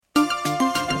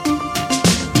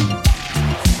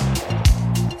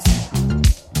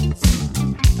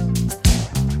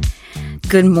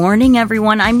Good morning,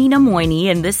 everyone. I'm Nina Moini,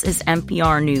 and this is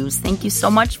NPR News. Thank you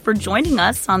so much for joining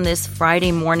us on this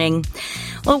Friday morning.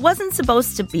 Well, it wasn't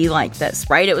supposed to be like this,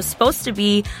 right? It was supposed to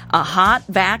be a hot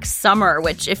vax summer,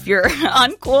 which if you're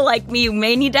uncool like me, you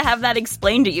may need to have that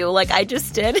explained to you, like I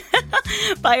just did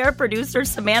by our producer,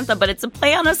 Samantha. But it's a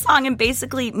play on a song, and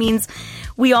basically it means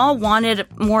we all wanted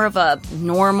more of a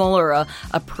normal or a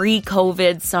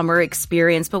pre-COVID summer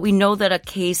experience, but we know that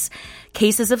cases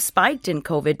have spiked in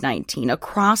COVID-19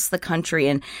 across the country,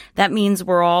 and that means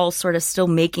we're all sort of still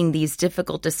making these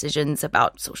difficult decisions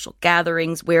about social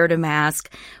gatherings, where to mask,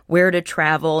 where to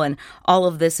travel, and all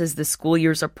of this as the school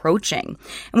year's approaching.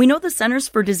 And we know the Centers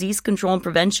for Disease Control and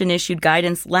Prevention issued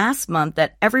guidance last month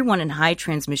that everyone in high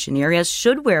transmission areas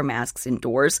should wear masks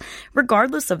indoors,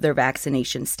 regardless of their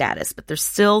vaccination status. But there's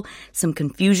still some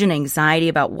confusion, anxiety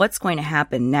about what's going to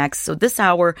happen next. So this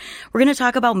hour, we're going to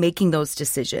talk about making those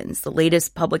decisions, the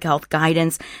latest public health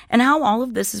guidance, and how all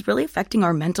of this is really affecting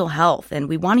our mental health. And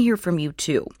we want to hear from you,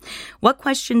 too. What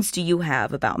questions do you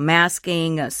have about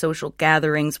masking, social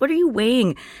gatherings? What are you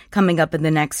weighing coming up in the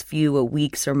next few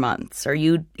weeks or months? Are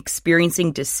you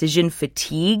experiencing decision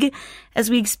fatigue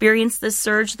as we experience this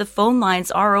surge? The phone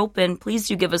lines are open. Please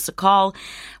do give us a call.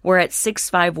 We're at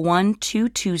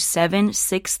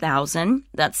 651-227-6000.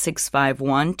 That's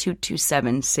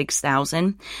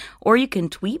 651-227-6000. Or you can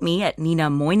tweet me at Nina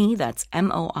Moini. That's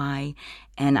Moini.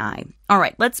 All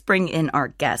right, let's bring in our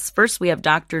guests. First, we have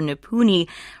Dr. Nipuni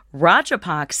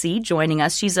Rajapakse joining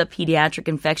us. She's a pediatric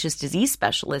infectious disease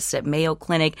specialist at Mayo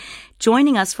Clinic,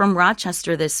 joining us from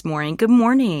Rochester this morning. Good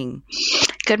morning.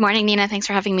 Good morning, Nina. Thanks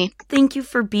for having me. Thank you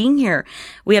for being here.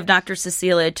 We have Dr.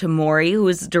 Cecilia Tamori, who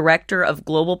is Director of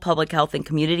Global Public Health and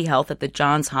Community Health at the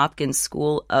Johns Hopkins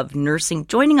School of Nursing,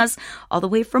 joining us all the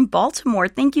way from Baltimore.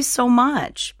 Thank you so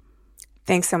much.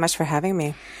 Thanks so much for having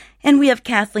me. And we have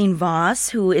Kathleen Voss,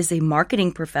 who is a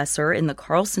marketing professor in the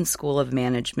Carlson School of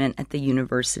Management at the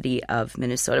University of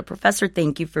Minnesota. Professor,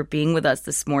 thank you for being with us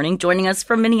this morning, joining us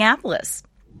from Minneapolis.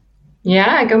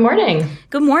 Yeah, good morning.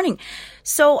 Good morning.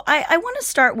 So I want to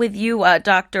start with you,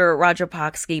 Dr.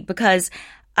 Rajapakse, because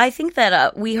I think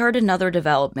that we heard another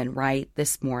development, right,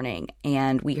 this morning,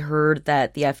 and we heard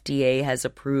that the FDA has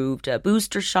approved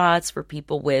booster shots for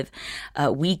people with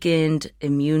weakened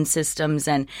immune systems.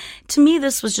 And to me,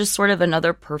 this was just sort of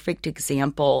another perfect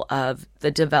example of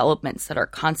the developments that are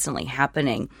constantly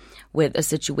happening with a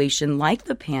situation like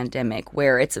the pandemic,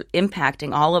 where it's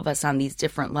impacting all of us on these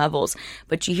different levels.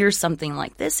 But you hear something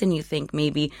like this and you think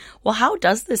maybe, well, how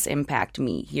does this impact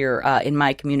me here in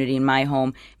my community, in my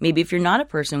home? Maybe if you're not a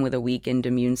person with a weakened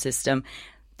immune system,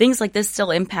 things like this still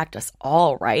impact us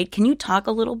all, right? Can you talk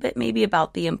a little bit maybe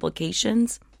about the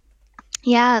implications?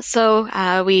 Yeah,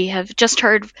 so we have just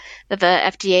heard that the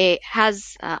FDA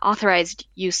has authorized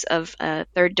use of a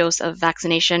third dose of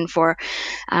vaccination for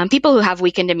people who have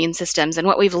weakened immune systems. And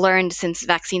what we've learned since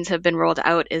vaccines have been rolled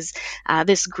out is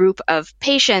this group of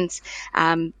patients,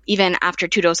 even after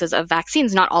 2 doses of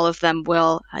vaccines, not all of them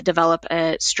will develop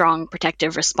a strong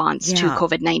protective response to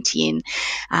COVID-19.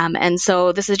 And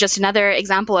so this is just another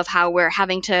example of how we're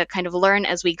having to kind of learn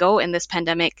as we go in this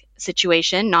pandemic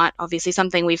situation, not obviously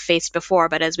something we've faced before,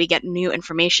 but as we get new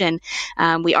information,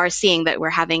 we are seeing that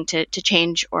we're having to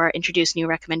change or introduce new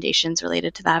recommendations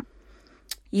related to that.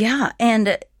 Yeah,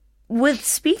 and with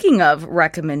speaking of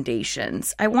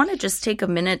recommendations, I want to just take a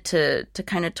minute to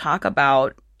kind of talk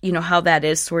about, how that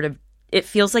is sort of, it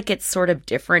feels like it's sort of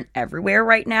different everywhere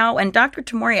right now. And Dr.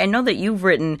 Tamori, I know that you've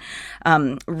written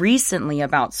recently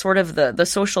about sort of the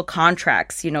social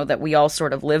contracts, that we all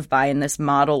sort of live by in this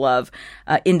model of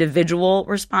individual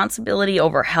responsibility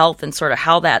over health and sort of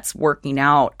how that's working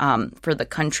out for the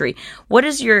country. What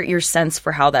is your sense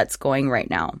for how that's going right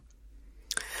now?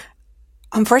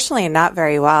 Unfortunately, not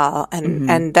very well.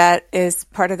 And that is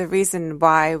part of the reason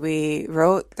why we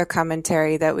wrote the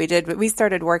commentary that we did. But we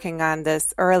started working on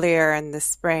this earlier in the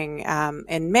spring,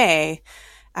 in May.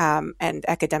 And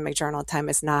academic journal time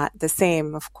is not the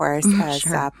same, of course, as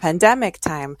pandemic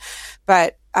time.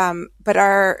 But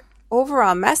our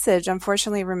overall message,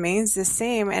 unfortunately, remains the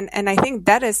same. And I think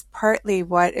that is partly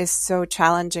what is so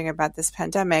challenging about this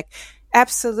pandemic.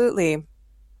 Absolutely.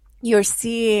 You're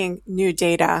seeing new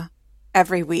data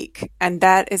every week. And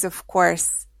that is, of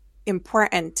course,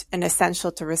 important and essential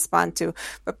to respond to.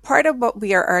 But part of what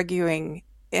we are arguing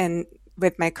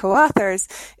with my co-authors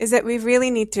is that we really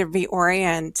need to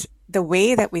reorient the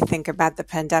way that we think about the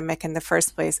pandemic in the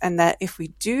first place. And that if we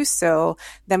do so,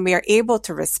 then we are able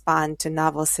to respond to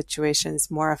novel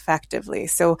situations more effectively.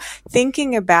 So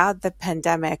thinking about the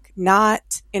pandemic,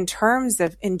 not in terms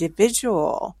of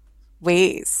individual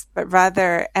ways, but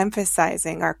rather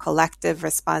emphasizing our collective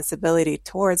responsibility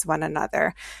towards one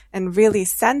another and really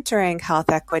centering health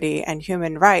equity and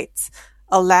human rights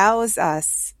allows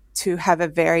us to have a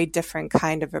very different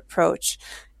kind of approach.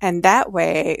 And that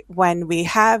way, when we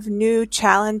have new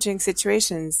challenging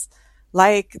situations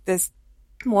like this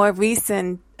more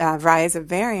recent rise of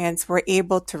variants, we're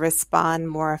able to respond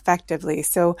more effectively.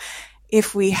 So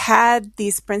if we had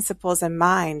these principles in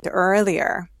mind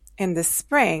earlier in the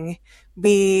spring,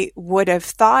 we would have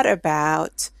thought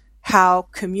about how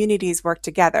communities work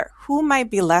together. Who might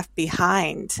be left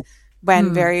behind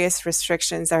when various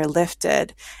restrictions are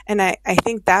lifted? And I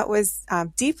think that was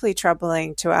deeply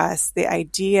troubling to us, the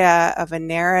idea of a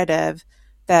narrative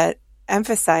that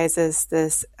emphasizes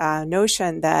this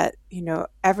notion that,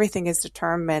 everything is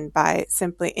determined by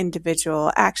simply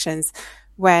individual actions,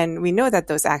 when we know that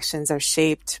those actions are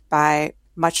shaped by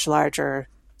much larger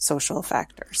social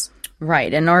factors.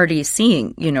 Right. And already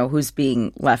seeing, who's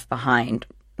being left behind,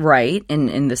 right,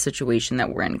 in the situation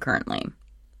that we're in currently.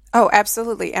 Oh,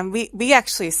 absolutely. And we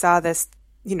actually saw this,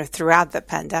 throughout the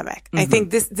pandemic. I think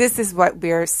this is what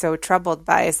we're so troubled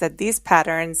by, is that these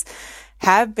patterns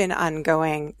have been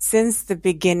ongoing since the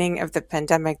beginning of the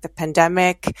pandemic. The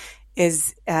pandemic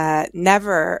is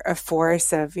never a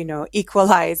force of,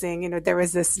 equalizing. There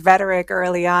was this rhetoric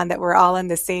early on that we're all in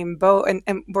the same boat,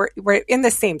 and we're in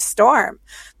the same storm.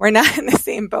 We're not in the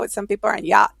same boat. Some people are on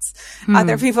yachts.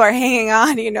 Other people are hanging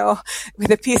on,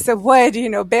 with a piece of wood,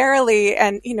 barely.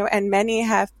 And, and many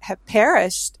have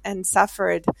perished and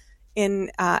suffered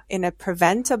in a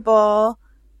preventable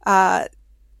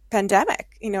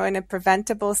pandemic, in a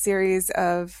preventable series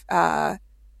of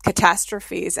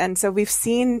catastrophes. And so we've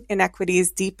seen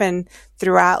inequities deepen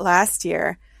throughout last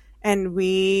year. And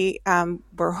we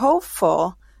were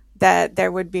hopeful that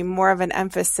there would be more of an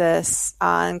emphasis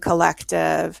on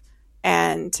collective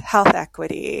and health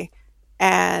equity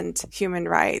and human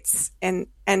rights. And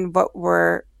what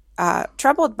we're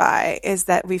troubled by is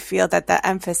that we feel that the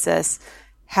emphasis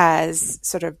has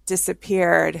sort of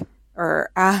disappeared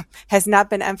or has not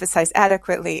been emphasized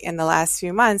adequately in the last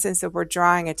few months. And so we're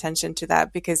drawing attention to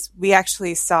that because we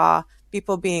actually saw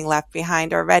people being left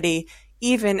behind already,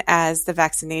 even as the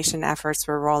vaccination efforts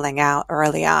were rolling out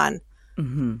early on.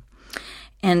 Mm-hmm.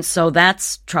 And so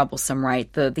that's troublesome,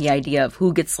 right? The idea of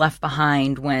who gets left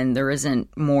behind when there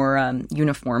isn't more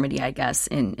uniformity, I guess,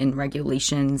 in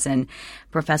regulations. And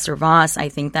Professor Voss, I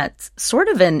think that's sort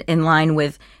of in line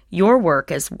with your work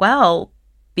as well,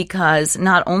 because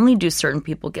not only do certain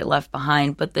people get left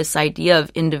behind, but this idea of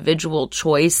individual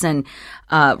choice and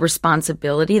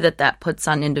responsibility that puts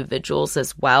on individuals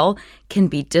as well can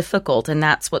be difficult. And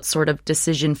that's what sort of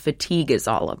decision fatigue is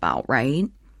all about, right?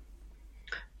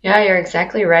 Yeah, you're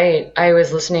exactly right. I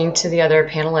was listening to the other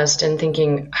panelist and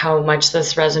thinking how much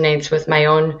this resonates with my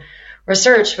own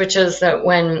research, which is that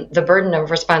when the burden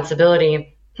of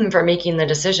responsibility for making the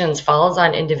decisions falls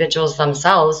on individuals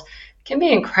themselves, can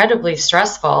be incredibly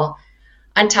stressful,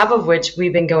 on top of which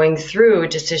we've been going through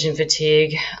decision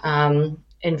fatigue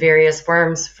in various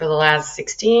forms for the last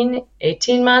 16,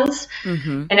 18 months.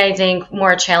 Mm-hmm. And I think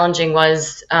more challenging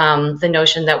was the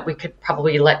notion that we could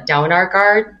probably let down our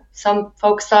guard. Some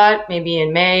folks thought maybe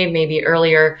in May, maybe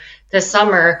earlier this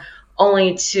summer,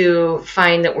 only to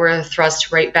find that we're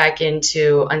thrust right back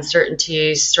into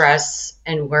uncertainty, stress,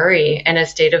 and worry, and a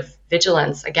state of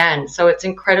vigilance again. So it's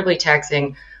incredibly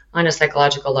taxing on a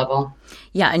psychological level.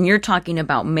 Yeah, and you're talking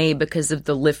about May because of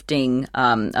the lifting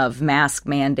of mask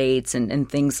mandates and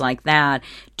things like that.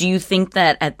 Do you think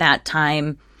that at that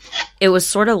time it was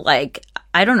sort of like,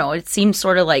 I don't know, it seemed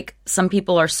sort of like some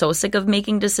people are so sick of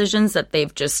making decisions that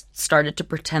they've just started to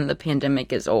pretend the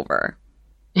pandemic is over?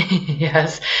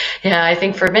 Yes. Yeah, I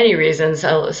think for many reasons,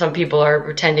 some people are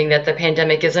pretending that the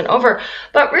pandemic isn't over.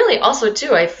 But really also,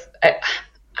 too,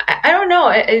 I don't know.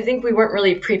 I think we weren't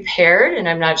really prepared, and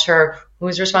I'm not sure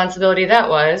whose responsibility that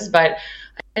was, but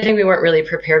I think we weren't really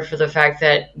prepared for the fact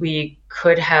that we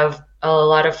could have a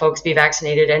lot of folks be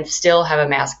vaccinated and still have a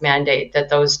mask mandate, that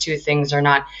those two things are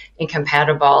not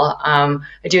incompatible. I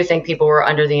do think people were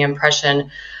under the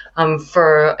impression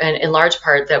in large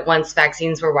part that once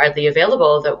vaccines were widely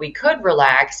available, that we could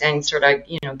relax and sort of,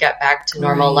 get back to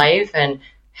normal life and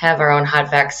have our own hot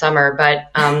vax summer, but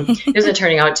it isn't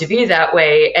turning out to be that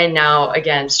way. And now,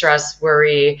 again, stress,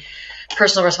 worry,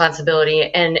 personal responsibility.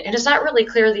 And it's not really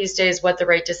clear these days what the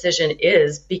right decision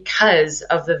is because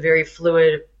of the very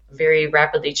fluid, very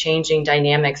rapidly changing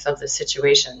dynamics of the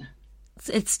situation.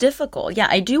 It's difficult. Yeah,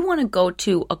 I do want to go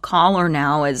to a caller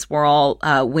now as we're all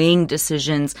weighing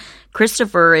decisions.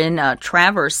 Christopher in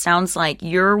Traverse, sounds like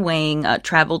you're weighing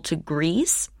travel to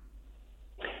Greece.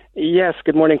 Yes,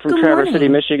 good morning from Good Traverse morning. City,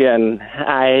 Michigan.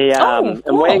 I am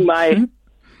cool. weighing my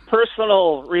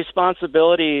personal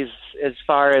responsibilities as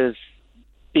far as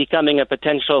becoming a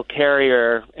potential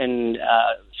carrier and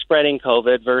spreading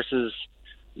COVID versus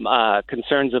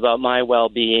concerns about my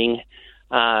well-being.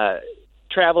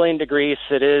 Traveling to Greece,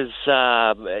 it is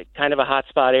kind of a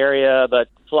hotspot area, but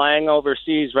flying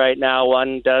overseas right now,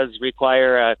 one does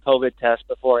require a COVID test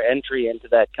before entry into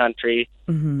that country,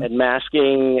 and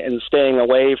masking and staying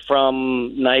away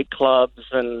from nightclubs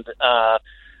and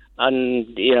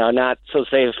not so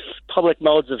safe public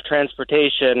modes of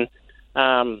transportation.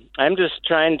 I'm just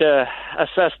trying to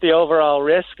assess the overall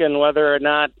risk and whether or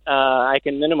not I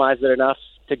can minimize it enough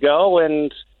to go,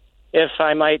 and if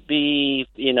I might be,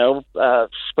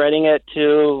 spreading it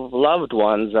to loved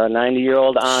ones, a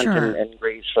 90-year-old aunt in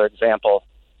Greece, for example.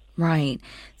 Right.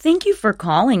 Thank you for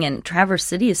calling. And Traverse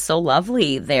City is so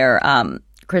lovely there,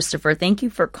 Christopher. Thank you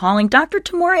for calling. Dr.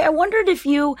 Tamori, I wondered if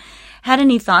you had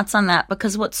any thoughts on that,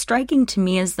 because what's striking to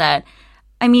me is that,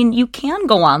 you can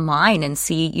go online and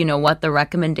see, what the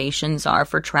recommendations are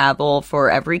for travel for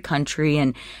every country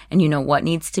and what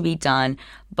needs to be done.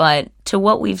 But to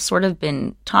what we've sort of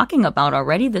been talking about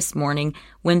already this morning,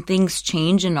 when things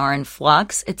change and are in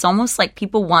flux, it's almost like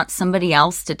people want somebody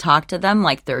else to talk to them,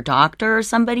 like their doctor or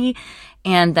somebody,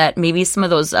 and that maybe some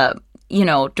of those,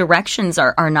 directions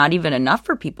are not even enough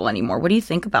for people anymore. What do you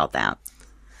think about that?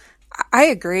 I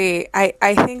agree.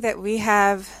 I think that we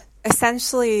have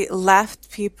essentially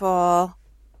left people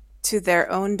to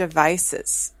their own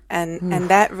devices. And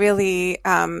that really,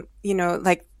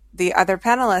 like the other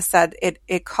panelists said,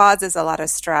 it causes a lot of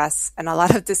stress and a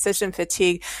lot of decision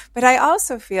fatigue. But I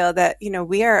also feel that,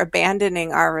 we are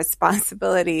abandoning our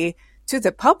responsibility to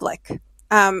the public,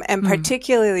 and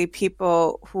particularly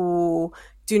people who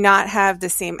do not have the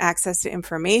same access to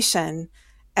information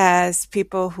as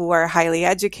people who are highly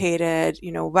educated,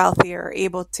 wealthier,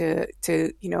 able to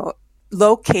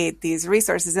locate these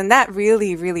resources. And that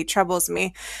really, really troubles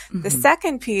me. The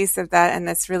second piece of that, and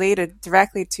that's related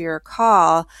directly to your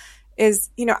call, is,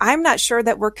 I'm not sure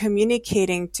that we're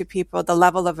communicating to people the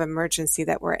level of emergency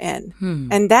that we're in.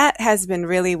 And that has been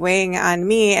really weighing on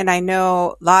me. And I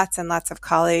know lots and lots of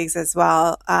colleagues as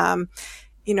well.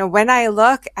 When I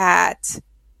look at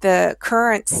the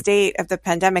current state of the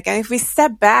pandemic, and if we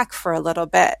step back for a little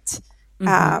bit,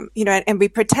 and we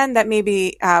pretend that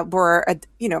maybe we're,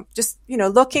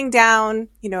 looking down,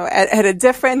 at a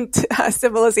different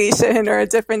civilization or a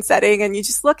different setting, and you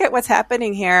just look at what's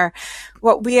happening here.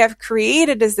 What we have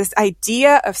created is this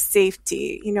idea of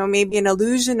safety, maybe an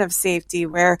illusion of safety,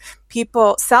 where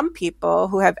some people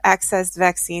who have accessed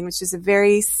vaccine, which is a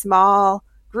very small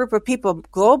group of people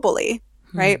globally,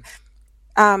 right,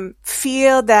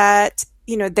 feel that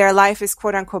their life is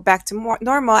quote unquote back to more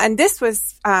normal. And this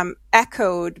was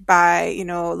echoed by,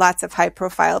 lots of high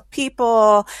profile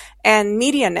people and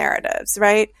media narratives,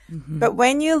 right? But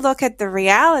when you look at the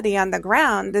reality on the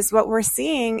ground, is what we're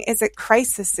seeing is a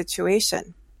crisis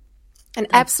situation, an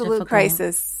absolute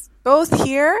crisis, both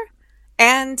here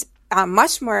and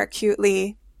much more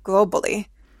acutely globally.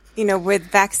 With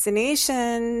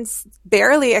vaccinations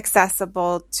barely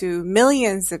accessible to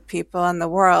millions of people in the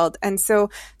world. And so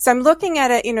I'm looking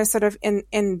at it, sort of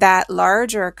in that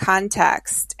larger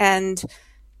context. And,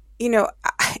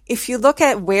 if you look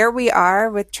at where we are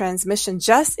with transmission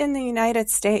just in the United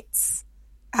States,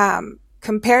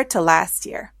 compared to last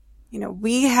year,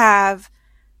 we have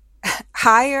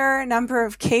higher number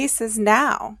of cases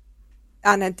now.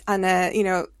 On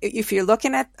a, if you're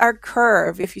looking at our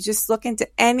curve, if you just look into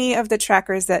any of the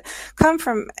trackers that come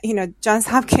from, Johns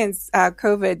Hopkins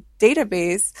COVID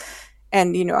database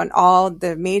and, on all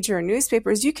the major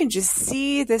newspapers, you can just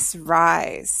see this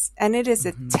rise. And it is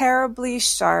a terribly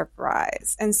sharp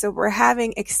rise. And so we're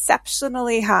having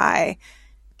exceptionally high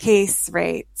case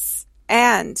rates.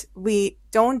 And we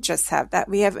don't just have that.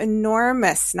 We have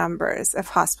enormous numbers of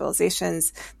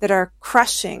hospitalizations that are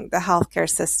crushing the healthcare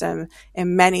system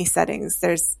in many settings.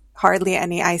 There's hardly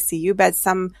any ICU beds.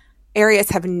 Some areas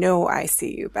have no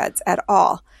ICU beds at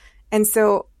all. And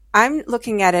so I'm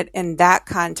looking at it in that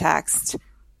context,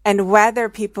 and whether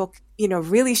people,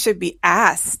 really should be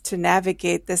asked to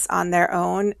navigate this on their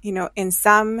own. In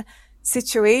some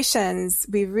situations,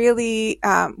 we really,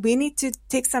 we need to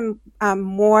take some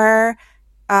more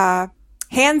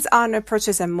hands-on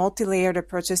approaches and multi-layered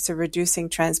approaches to reducing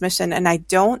transmission. And I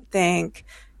don't think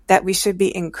that we should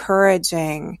be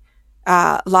encouraging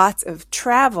lots of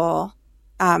travel,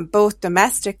 both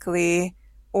domestically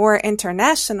or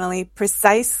internationally,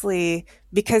 precisely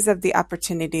because of the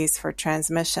opportunities for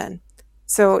transmission.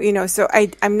 So,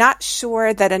 I'm not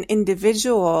sure that an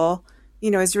individual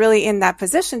is really in that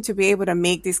position to be able to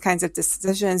make these kinds of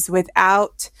decisions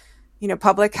without,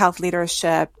 public health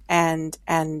leadership and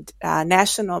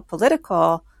national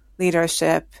political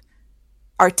leadership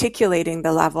articulating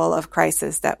the level of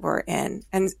crisis that we're in.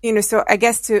 And, so I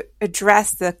guess to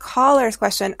address the caller's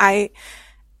question, I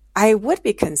would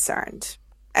be concerned.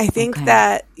 I think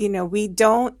that,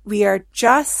 we are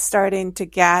just starting to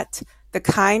get the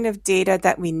kind of data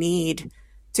that we need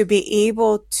to be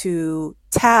able to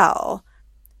tell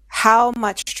how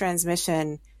much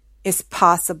transmission is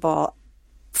possible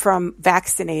from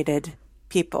vaccinated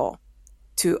people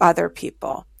to other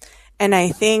people. And I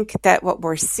think that what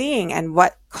we're seeing and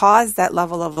what caused that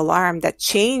level of alarm that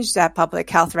changed that public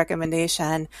health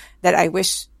recommendation that I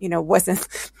wish, wasn't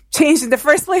changed in the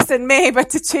first place in May, but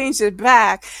to change it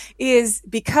back is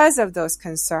because of those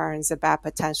concerns about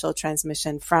potential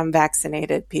transmission from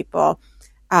vaccinated people,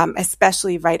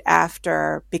 especially right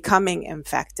after becoming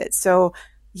infected. So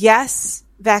yes,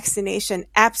 vaccination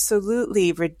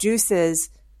absolutely reduces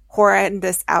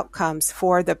horrendous outcomes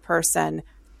for the person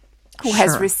who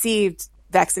has received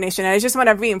vaccination. And I just want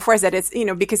to reinforce that it's,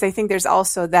 because I think there's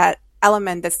also that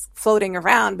element that's floating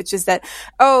around, which is that,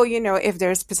 if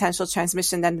there's potential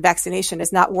transmission, then vaccination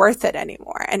is not worth it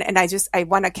anymore. And I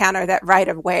want to counter that right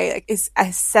away. Like, it's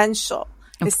essential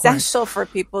for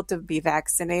people to be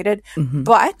vaccinated,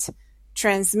 but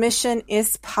transmission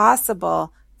is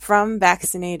possible from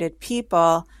vaccinated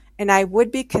people. And I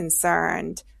would be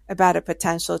concerned about a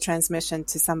potential transmission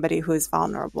to somebody who is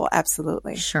vulnerable.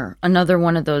 Absolutely. Sure. Another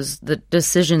one of the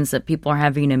decisions that people are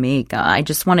having to make. I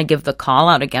just want to give the call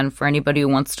out again for anybody who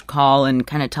wants to call and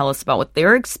kind of tell us about what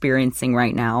they're experiencing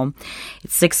right now.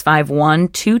 It's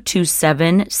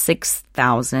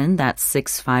 651-227-6000. That's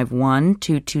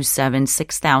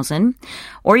 651-227-6000.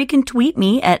 Or you can tweet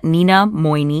me at Nina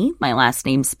Moini, my last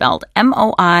name spelled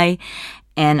MOINI.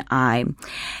 And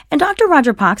Dr.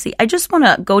 Rajapakse, I just want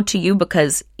to go to you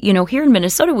because, here in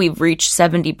Minnesota, we've reached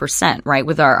 70%, right,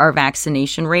 with our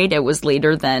vaccination rate. It was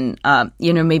later than,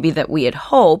 maybe that we had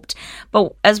hoped.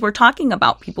 But as we're talking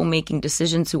about people making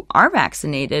decisions who are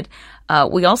vaccinated,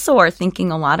 we also are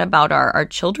thinking a lot about our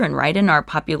children, right, in our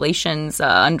populations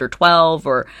under 12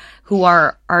 or who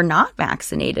are not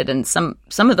vaccinated. And some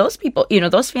of those people,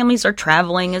 those families are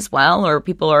traveling as well, or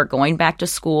people are going back to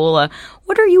school.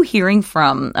 What are you hearing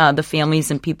from the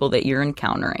families and people that you're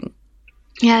encountering?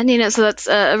 Yeah, Nina, so that's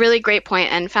a really great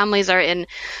point. And families are in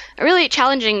a really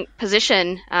challenging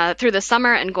position through the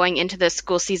summer and going into the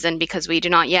school season because we do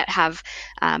not yet have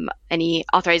any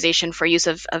authorization for use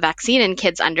of a vaccine in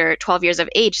kids under 12 years of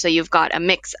age. So you've got a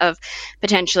mix of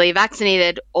potentially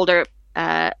vaccinated older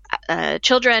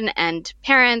children and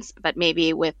parents, but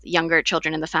maybe with younger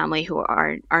children in the family who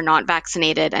are not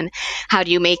vaccinated. And how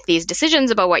do you make these decisions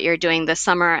about what you're doing this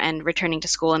summer and returning to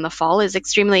school in the fall is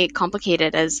extremely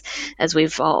complicated, as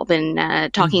we've all been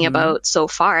talking about so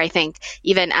far. I think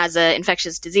even as an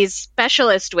infectious disease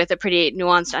specialist with a pretty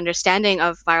nuanced understanding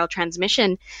of viral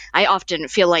transmission, I often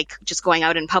feel like just going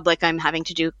out in public, I'm having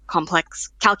to do complex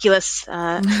calculus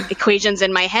equations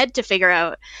in my head to figure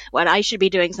out what I should be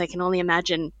doing. So I can only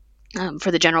imagine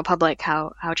for the general public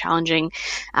how challenging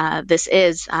this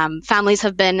is. Families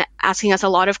have been asking us a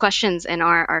lot of questions in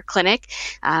our clinic.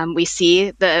 We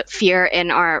see the fear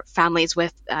in our families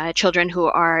with children who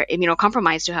are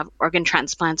immunocompromised, who have organ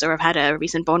transplants or have had a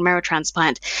recent bone marrow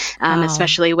transplant,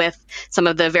 especially with some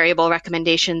of the variable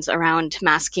recommendations around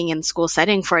masking in school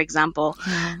setting, for example,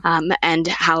 and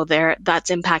how that's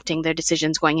impacting their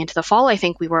decisions going into the fall. I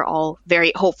think we were all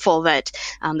very hopeful that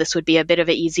this would be a bit of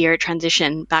an easier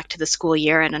transition back to the school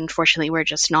year, and unfortunately we're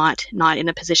just not in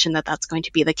a position that's going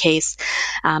to be the case.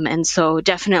 And so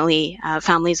definitely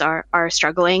families are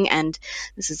struggling, and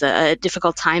this is a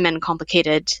difficult time and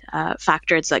complicated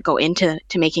factors that go into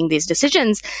making these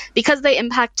decisions because they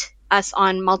impact us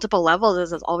on multiple levels.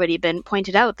 As has already been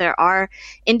pointed out, there are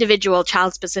individual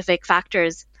child-specific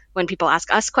factors when people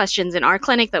ask us questions in our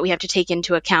clinic that we have to take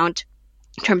into account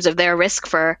in terms of their risk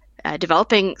for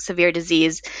developing severe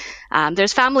disease.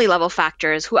 There's family level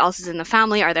factors. Who else is in the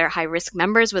family? Are there high risk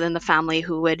members within the family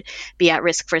who would be at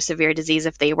risk for severe disease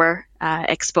if they were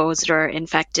exposed or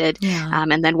infected?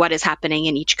 And then what is happening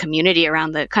in each community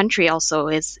around the country also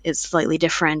is slightly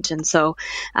different. And so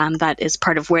that is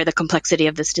part of where the complexity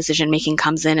of this decision making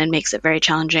comes in and makes it very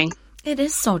challenging. It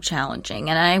is so challenging.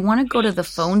 And I want to go to the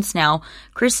phones now.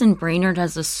 Chris in Brainerd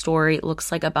has a story, it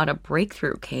looks like, about a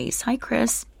breakthrough case. Hi,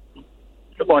 Chris.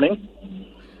 Good morning.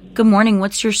 Good morning.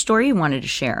 What's your story you wanted to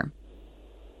share?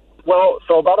 Well,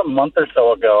 so about a month or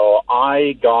so ago,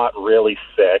 I got really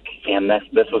sick, and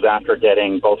this was after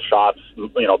getting both shots,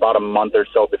 about a month or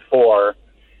so before.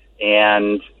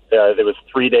 And there was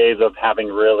 3 days of having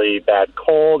really bad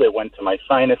cold. It went to my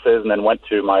sinuses and then went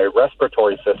to my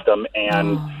respiratory system.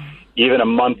 And even a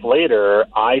month later,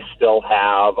 I still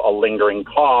have a lingering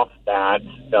cough that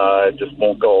just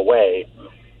won't go away.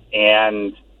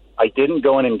 And I didn't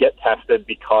go in and get tested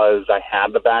because I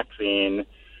had the vaccine.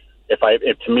 If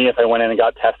I went in and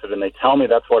got tested and they tell me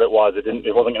that's what it was,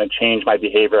 it wasn't going to change my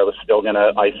behavior. I was still going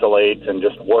to isolate and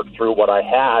just work through what I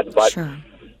had. But sure.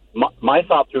 my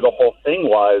thought through the whole thing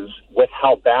was, with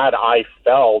how bad I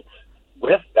felt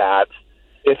with that,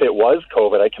 if it was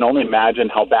COVID, I can only imagine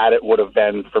how bad it would have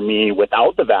been for me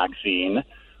without the vaccine,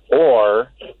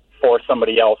 or for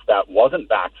somebody else that wasn't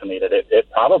vaccinated. It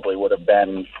probably would have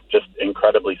been just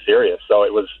incredibly serious. So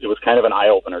it was kind of an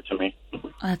eye-opener to me.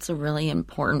 That's a really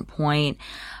important point.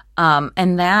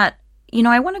 And that,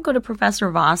 I want to go to Professor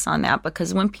Voss on that,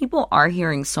 because when people are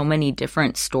hearing so many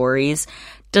different stories,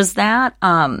 does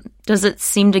it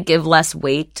seem to give less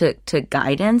weight to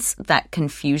guidance, that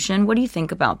confusion? What do you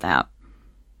think about that?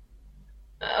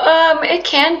 It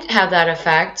can have that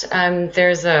effect.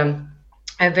 There's a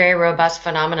very robust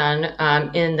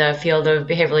phenomenon in the field of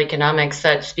behavioral economics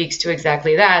that speaks to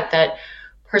exactly that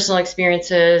personal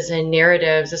experiences and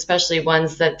narratives, especially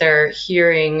ones that they're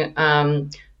hearing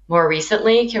more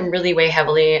recently, can really weigh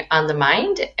heavily on the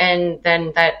mind. And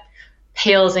then that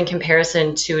pales in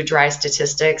comparison to dry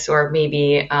statistics or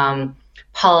maybe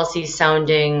policy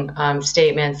sounding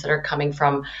statements that are coming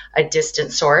from a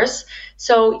distant source.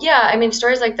 So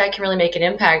stories like that can really make an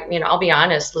impact. I'll be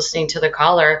honest, listening to the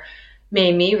caller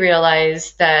made me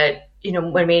realize that,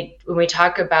 when we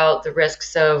talk about the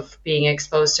risks of being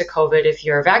exposed to COVID, if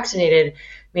you're vaccinated,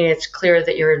 it's clear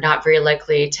that you're not very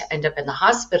likely to end up in the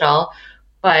hospital.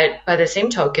 But by the same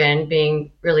token,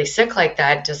 being really sick like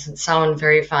that doesn't sound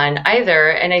very fun either.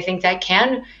 And I think that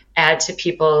can add to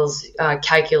people's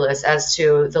calculus as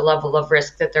to the level of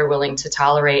risk that they're willing to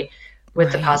tolerate,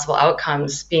 with the possible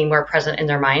outcomes being more present in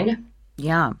their mind.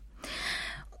 Yeah.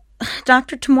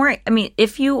 Dr. Tamori,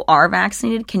 if you are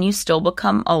vaccinated, can you still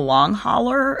become a long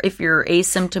hauler if you're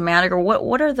asymptomatic, or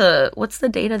what's the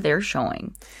data they're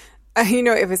showing?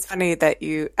 It was funny that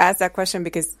you asked that question,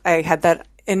 because I had that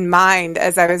in mind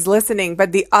as I was listening.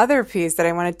 But the other piece that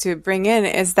I wanted to bring in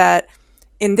is that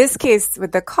in this case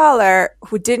with the caller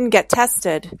who didn't get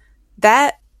tested,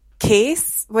 that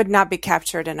case would not be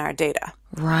captured in our data.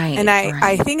 Right. And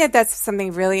I think that that's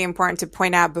something really important to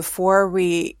point out before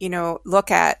we,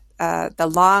 look at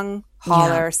the long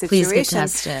hauler situation. Please get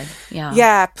tested.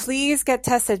 Yeah, please get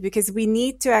tested, because we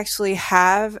need to actually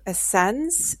have a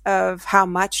sense of how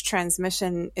much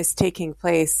transmission is taking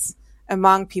place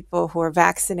among people who are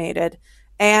vaccinated,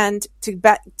 and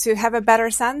to have a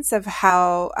better sense of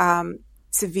how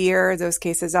severe those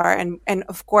cases are. And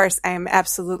of course, I am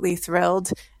absolutely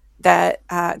thrilled that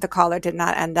the caller did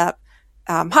not end up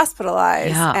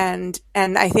hospitalized. Yeah.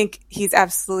 And I think he's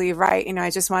absolutely right. I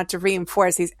just wanted to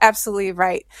reinforce, he's absolutely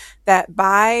right that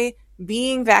by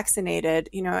being vaccinated,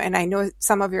 and I know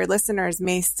some of your listeners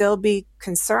may still be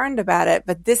concerned about it,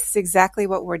 but this is exactly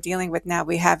what we're dealing with now.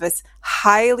 We have this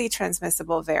highly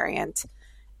transmissible variant,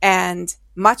 and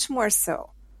much more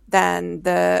so than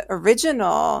the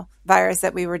original virus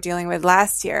that we were dealing with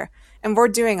last year. And we're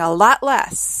doing a lot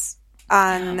less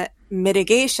on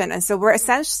mitigation. And so we're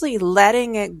essentially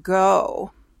letting it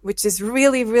go, which is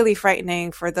really, really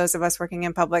frightening for those of us working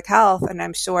in public health. And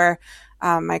I'm sure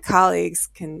my colleagues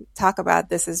can talk about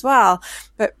this as well.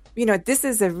 But, this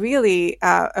is a really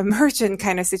emergent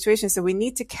kind of situation. So we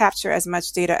need to capture as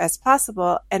much data as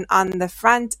possible. And on the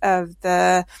front of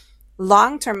the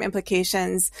long-term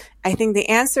implications, I think the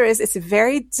answer is it's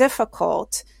very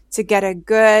difficult to get a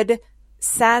good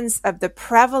sense of the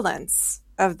prevalence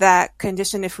of that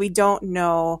condition if we don't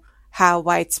know how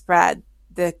widespread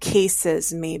the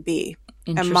cases may be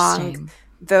among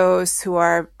those who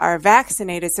are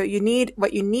vaccinated. So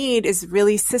what you need is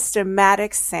really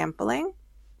systematic sampling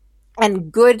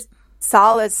and good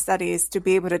solid studies to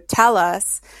be able to tell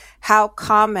us how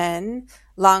common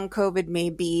long COVID may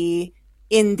be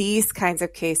in these kinds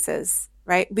of cases,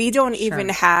 right? We don't even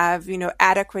have,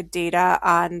 adequate data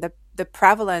on the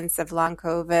prevalence of long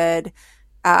COVID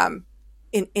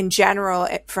in general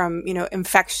from,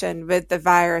 infection with the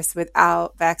virus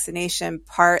without vaccination,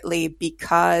 partly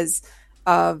because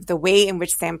of the way in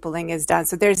which sampling is done.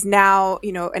 So there's now,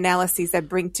 analyses that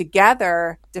bring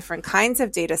together different kinds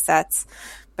of data sets.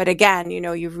 But again,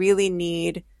 you really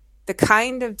need the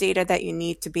kind of data that you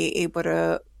need to be able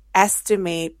to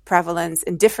estimate prevalence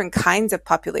in different kinds of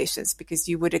populations, because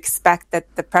you would expect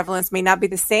that the prevalence may not be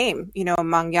the same,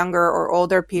 among younger or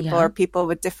older people or people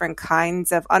with different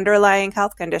kinds of underlying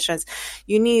health conditions.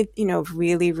 You need,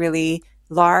 really, really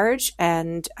large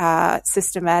and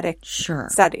systematic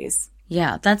studies.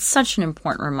 Yeah, that's such an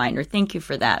important reminder. Thank you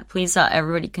for that. Please,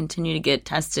 everybody continue to get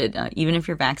tested, even if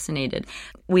you're vaccinated.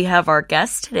 We have our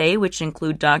guests today, which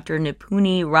include Dr.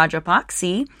 Nipuni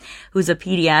Rajapakse, who's a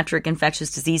pediatric infectious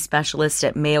disease specialist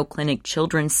at Mayo Clinic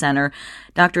Children's Center,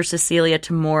 Dr. Cecilia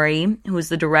Tamori, who is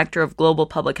the Director of Global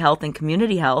Public Health and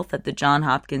Community Health at the Johns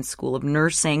Hopkins School of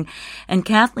Nursing, and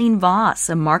Kathleen Voss,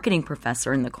 a marketing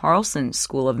professor in the Carlson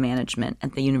School of Management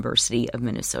at the University of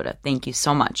Minnesota. Thank you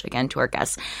so much again to our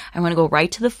guests. I want to go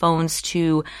right to the phones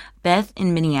to Beth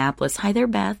in Minneapolis. Hi there,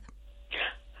 Beth.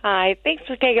 Hi, thanks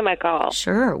for taking my call.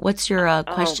 Sure. What's your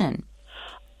question?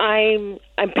 I'm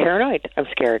paranoid. I'm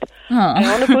scared.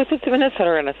 I own a booth at the Minnesota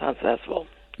Renaissance Festival,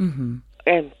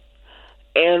 and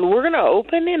we're going to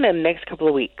open in the next couple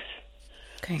of weeks.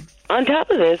 Okay. On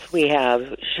top of this, we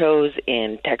have shows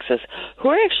in Texas who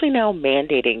are actually now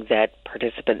mandating that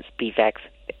participants be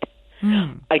vaccinated.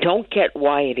 I don't get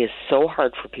why it is so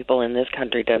hard for people in this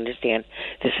country to understand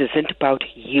this isn't about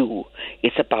you.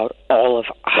 It's about all of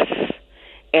us.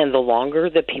 And the longer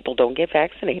that people don't get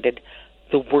vaccinated,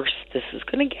 the worse this is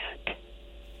going to get.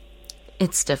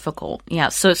 It's difficult. Yeah.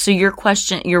 So your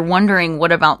question, you're wondering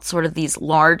what about sort of these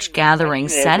large gathering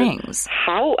settings?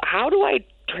 How do I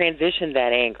transition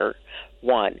that anger,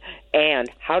 one? And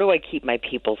how do I keep my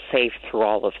people safe through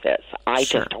all of this? I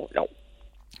just don't know.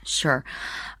 Sure.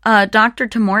 Dr.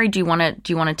 Tamori, do you want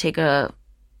to take a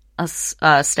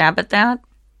stab at that?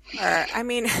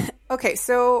 Okay,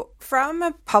 so from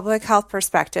a public health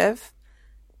perspective,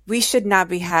 we should not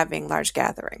be having large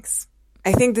gatherings.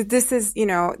 I think that this is,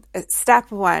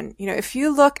 step one. If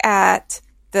you look at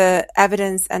the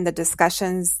evidence and the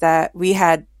discussions that we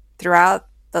had throughout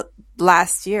the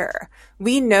last year,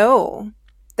 we know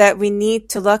that we need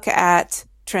to look at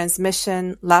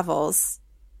transmission levels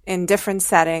in different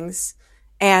settings.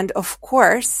 And of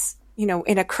course,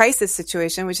 in a crisis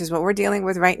situation, which is what we're dealing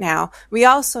with right now, we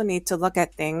also need to look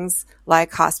at things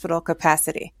like hospital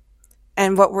capacity.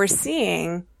 And what we're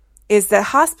seeing is that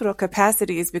hospital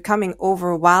capacity is becoming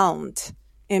overwhelmed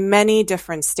in many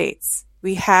different states.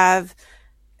 We have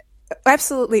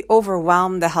absolutely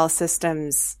overwhelmed the health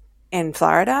systems in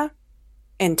Florida,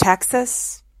 in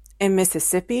Texas, in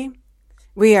Mississippi.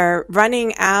 We are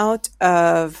running out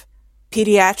of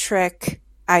pediatric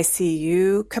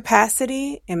ICU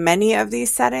capacity in many of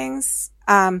these settings.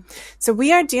 So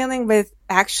we are dealing with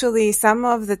actually some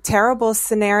of the terrible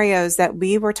scenarios that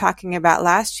we were talking about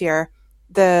last year,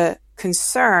 the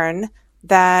concern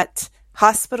that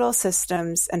hospital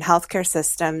systems and healthcare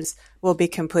systems will be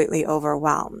completely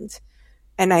overwhelmed.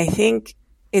 And I think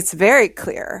it's very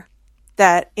clear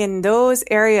that in those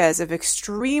areas of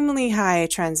extremely high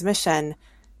transmission,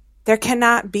 there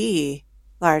cannot be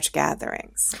large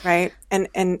gatherings, right?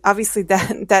 And obviously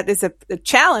that is a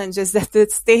challenge, is that the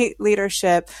state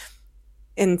leadership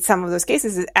in some of those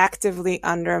cases has actively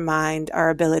undermined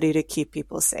our ability to keep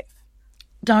people safe.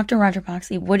 Dr.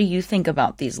 Rajapakse, what do you think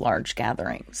about these large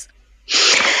gatherings?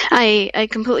 I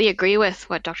completely agree with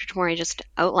what Dr. Tamori just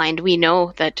outlined. We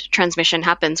know that transmission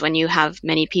happens when you have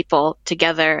many people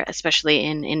together, especially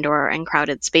in indoor and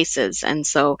crowded spaces. And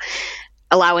so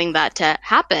allowing that to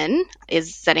happen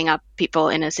is setting up people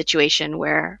in a situation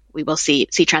where we will see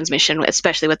transmission,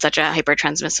 especially with such a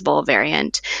hypertransmissible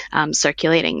variant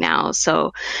circulating now.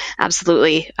 So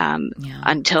absolutely,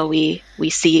 until we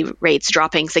see rates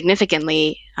dropping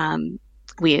significantly,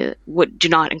 we do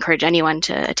not encourage anyone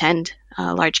to attend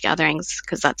large gatherings,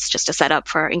 because that's just a setup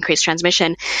for increased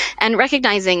transmission. And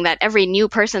recognizing that every new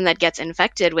person that gets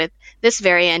infected with this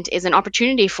variant is an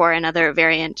opportunity for another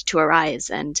variant to arise,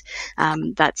 and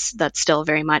that's still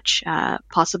very much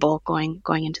possible going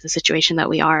into the situation that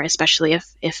we are, especially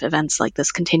if events like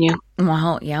this continue.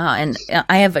 Well, yeah, and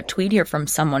I have a tweet here from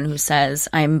someone who says,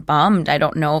 "I'm bummed. I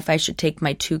don't know if I should take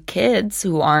my 2 kids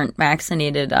who aren't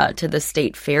vaccinated to the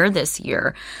state fair this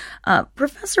year."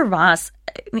 Professor Voss,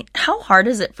 how hard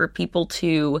is it for people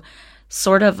to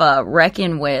sort of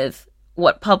reckon with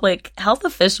what public health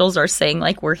officials are saying,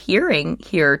 like we're hearing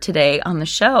here today on the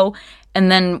show,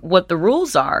 and then what the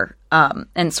rules are,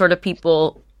 and sort of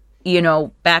people,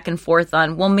 back and forth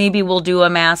on, well, maybe we'll do a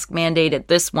mask mandate at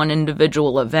this one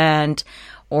individual event,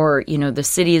 or, the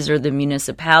cities or the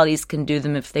municipalities can do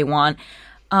them if they want.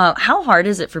 How hard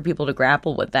is it for people to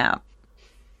grapple with that?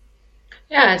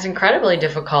 Yeah, it's incredibly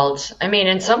difficult. I mean,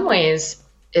 in some ways,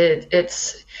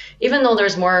 it's even though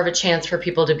there's more of a chance for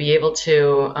people to be able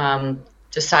to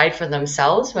decide for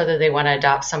themselves whether they want to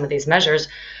adopt some of these measures,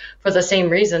 for the same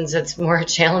reasons, it's more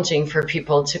challenging for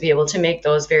people to be able to make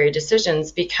those very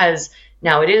decisions, because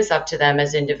Now it is up to them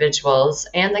as individuals,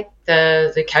 and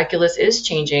the calculus is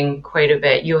changing quite a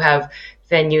bit. You have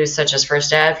venues such as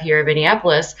First Ave here in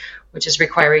Minneapolis, which is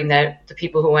requiring that the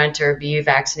people who enter be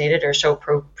vaccinated or show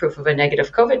proof of a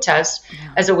negative COVID test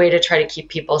as a way to try to keep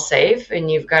people safe. And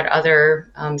you've got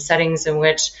other settings in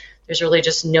which there's really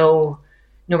just no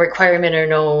requirement or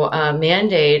no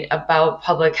mandate about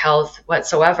public health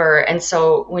whatsoever. And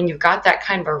so when you've got that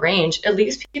kind of a range, it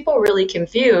leaves people really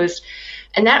confused.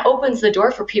 And that opens the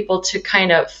door for people to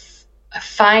kind of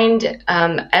find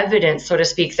evidence, so to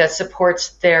speak, that supports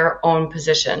their own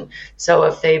position. So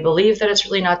if they believe that it's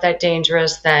really not that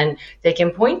dangerous, then they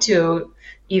can point to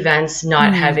events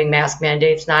not having mask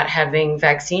mandates, not having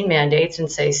vaccine mandates,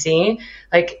 and say, see,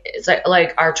 it's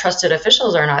like our trusted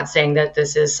officials are not saying that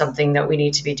this is something that we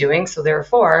need to be doing, so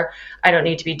therefore I don't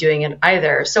need to be doing it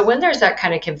either. So when there's that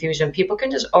kind of confusion, people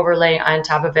can just overlay on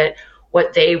top of it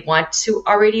what they want to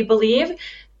already believe.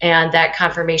 And that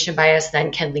confirmation bias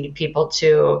then can lead people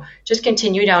to just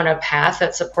continue down a path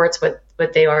that supports what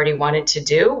they already wanted to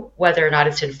do, whether or not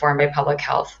it's informed by public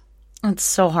health. It's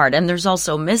so hard. And there's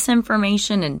also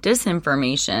misinformation and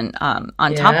disinformation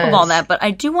on top of all that. But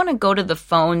I do want to go to the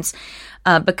phones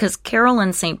because Carol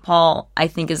in St. Paul, I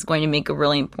think, is going to make a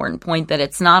really important point that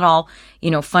it's not all,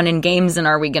 fun and games and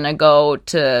are we going to go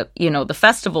to, the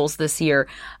festivals this year.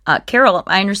 Carol,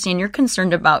 I understand you're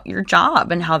concerned about your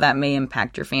job and how that may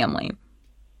impact your family.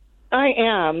 I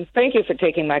am. Thank you for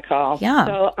taking my call. Yeah.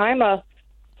 So I'm a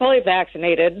fully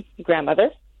vaccinated grandmother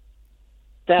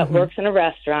that works in a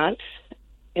restaurant,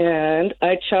 and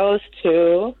I chose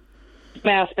to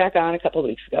mask back on a couple of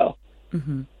weeks ago.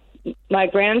 Mm-hmm. My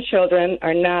grandchildren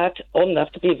are not old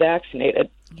enough to be vaccinated.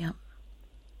 Yeah.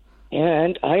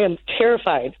 And I am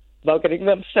terrified about getting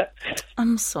them sick.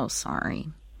 I'm so sorry.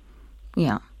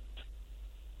 Yeah.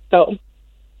 So,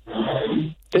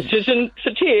 decision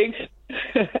fatigue.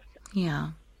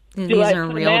 Yeah. These are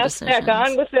real decisions. Back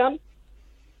on with them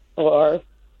or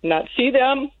not see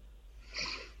them?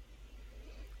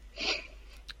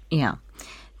 Yeah.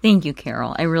 Thank you,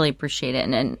 Carol. I really appreciate it.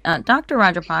 And Dr.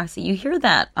 Rajapaksa, you hear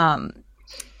that,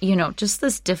 just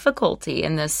this difficulty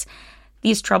and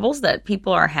these troubles that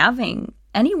people are having,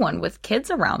 anyone with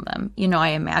kids around them. I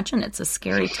imagine it's a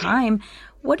scary time.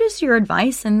 What is your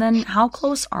advice? And then how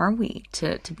close are we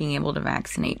to being able to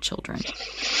vaccinate children?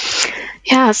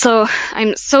 Yeah, so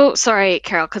I'm so sorry,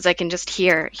 Carol, because I can just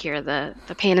hear the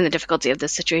pain and the difficulty of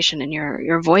this situation in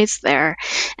your voice there.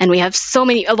 And we have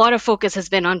a lot of focus has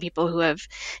been on people who have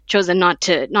chosen not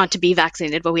to be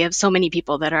vaccinated, but we have so many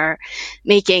people that are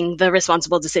making the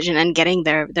responsible decision and getting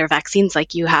their vaccines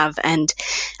like you have. And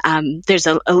there's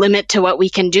a limit to what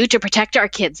we can do to protect our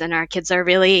kids, and our kids are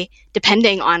really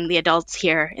depending on the adults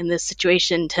here in this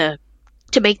situation to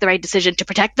make the right decision to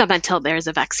protect them until there's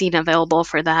a vaccine available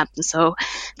for them. So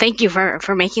thank you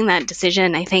for making that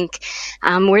decision. I think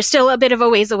we're still a bit of a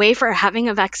ways away for having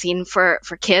a vaccine for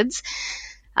kids.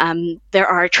 There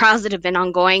are trials that have been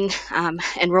ongoing,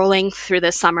 enrolling through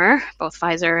this summer, both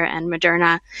Pfizer and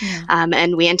Moderna,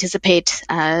 and we anticipate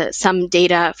some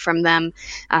data from them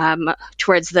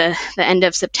towards the end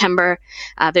of September.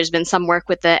 There's been some work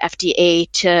with the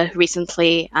FDA to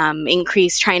recently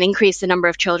try and increase the number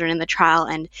of children in the trial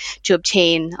and to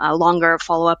obtain longer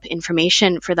follow-up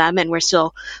information for them. And we're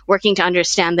still working to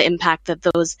understand the impact that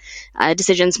those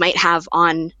decisions might have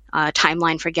on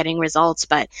timeline for getting results.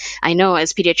 But I know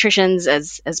as pediatricians,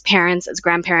 as parents, as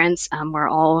grandparents, we're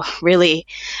all really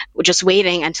just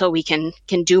waiting until we can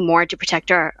do more to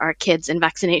protect our kids, and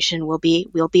vaccination will be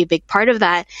a big part of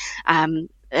that. And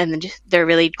they're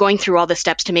really going through all the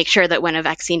steps to make sure that when a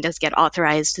vaccine does get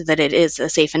authorized, that it is a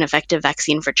safe and effective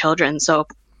vaccine for children. So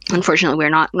unfortunately, we're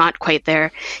not quite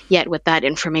there yet with that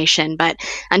information. But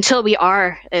until we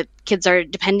are, kids are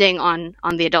depending on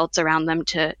the adults around them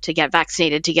to get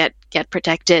vaccinated, to get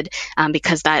protected,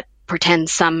 because that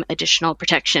portends some additional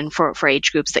protection for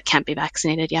age groups that can't be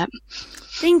vaccinated yet.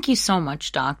 Thank you so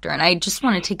much, Doctor. And I just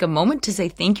want to take a moment to say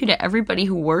thank you to everybody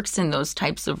who works in those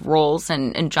types of roles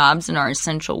and jobs and our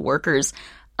essential workers.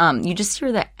 You just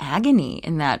hear the agony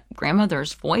in that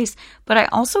grandmother's voice, but I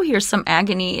also hear some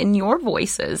agony in your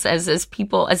voices as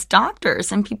people, as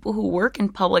doctors and people who work in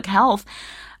public health.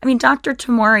 I mean, Dr.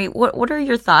 Tamori, what are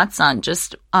your thoughts on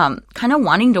just kind of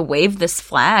wanting to wave this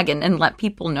flag and let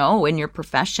people know in your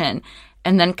profession,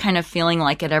 and then kind of feeling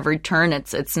like at every turn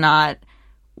it's not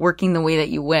working the way that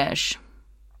you wish?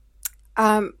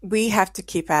 We have to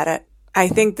keep at it. I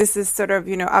think this is sort of,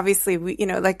 obviously we,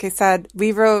 like I said,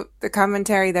 we wrote the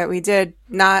commentary that we did,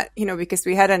 not, because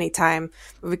we had any time,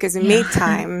 but because we made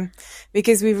time,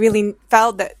 because we really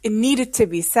felt that it needed to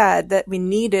be said, that we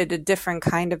needed a different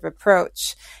kind of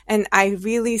approach. And I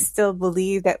really still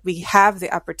believe that we have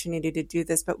the opportunity to do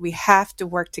this, but we have to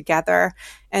work together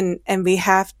and we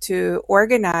have to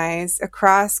organize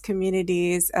across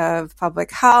communities of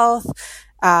public health,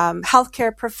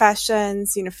 healthcare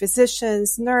professions,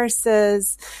 physicians,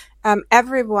 nurses,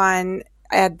 everyone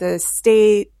at the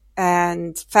state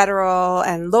and federal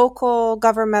and local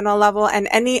governmental level and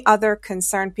any other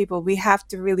concerned people. We have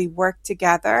to really work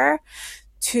together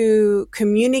to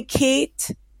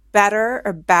communicate better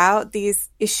about these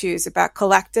issues, about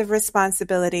collective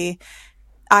responsibility.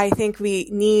 I think we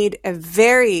need a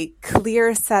very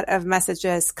clear set of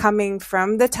messages coming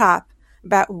from the top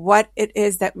about what it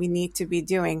is that we need to be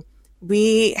doing.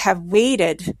 We have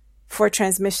waited for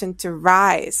transmission to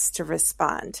rise to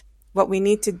respond. What we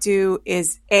need to do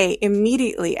is A,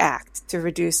 immediately act to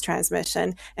reduce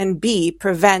transmission, and B,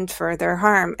 prevent further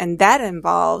harm. And that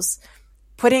involves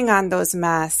putting on those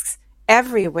masks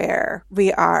everywhere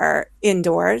we are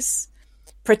indoors,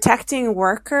 protecting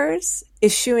workers,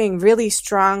 issuing really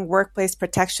strong workplace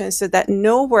protections so that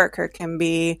no worker can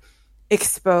be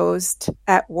exposed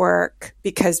at work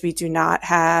because we do not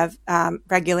have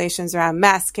regulations around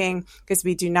masking, because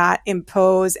we do not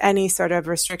impose any sort of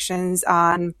restrictions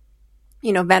on,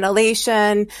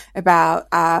 ventilation, about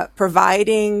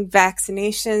providing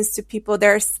vaccinations to people.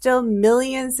 There are still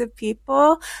millions of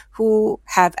people who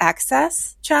have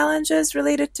access challenges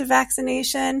related to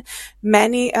vaccination,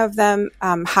 many of them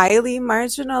highly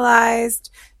marginalized.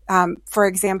 For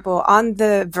example, on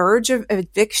the verge of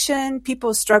eviction,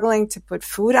 people struggling to put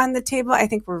food on the table. I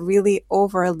think we're really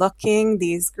overlooking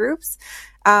these groups.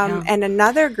 And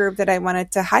another group that I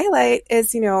wanted to highlight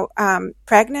is,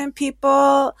 pregnant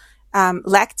people,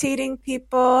 lactating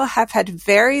people have had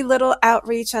very little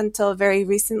outreach until very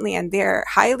recently, and they're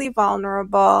highly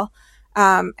vulnerable.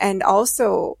 And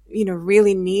also,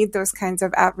 really need those kinds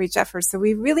of outreach efforts. So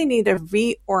we really need a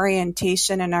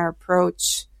reorientation in our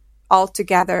approach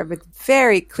altogether with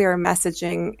very clear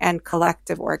messaging and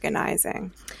collective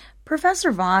organizing.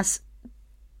 Professor Voss,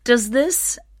 does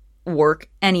this work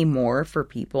anymore for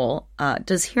people?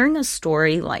 Does hearing a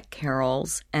story like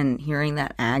Carol's and hearing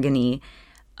that agony,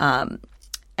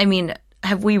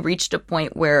 have we reached a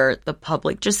point where the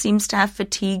public just seems to have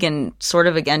fatigue and sort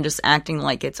of, again, just acting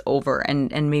like it's over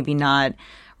and maybe not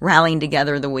rallying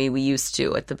together the way we used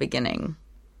to at the beginning?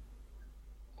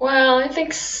 Well, I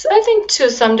think to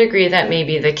some degree that may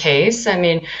be the case.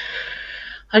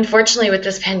 Unfortunately, with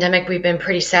this pandemic, we've been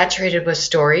pretty saturated with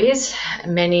stories,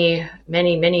 many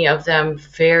of them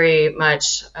very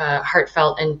much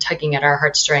heartfelt and tugging at our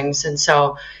heartstrings. And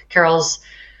so Carol's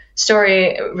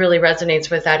story really resonates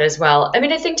with that as well.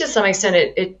 I think to some extent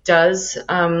it does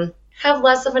have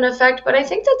less of an effect, but I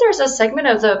think that there's a segment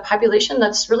of the population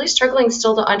that's really struggling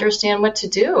still to understand what to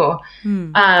do.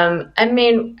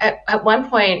 At one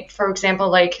point, for example,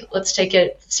 let's take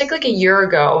like a year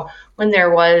ago when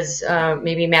there was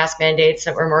maybe mask mandates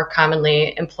that were more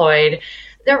commonly employed,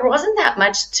 there wasn't that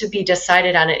much to be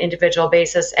decided on an individual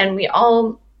basis. And we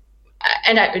all,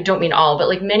 and I don't mean all,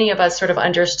 but many of us sort of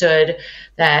understood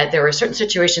that there were certain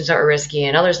situations that were risky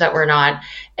and others that were not.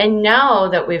 And now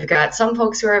that we've got some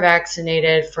folks who are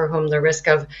vaccinated for whom the risk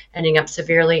of ending up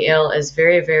severely ill is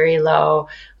very, very low,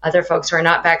 other folks who are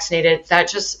not vaccinated, that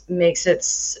just makes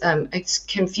it's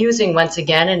confusing once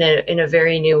again in a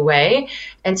very new way.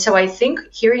 And so I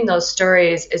think hearing those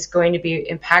stories is going to be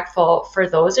impactful for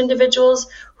those individuals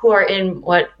who are in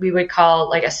what we would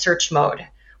call a search mode.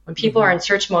 When people are in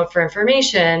search mode for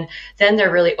information, then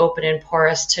they're really open and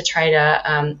porous to try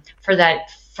to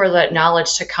for that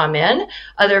knowledge to come in.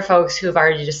 Other folks who've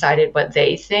already decided what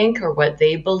they think or what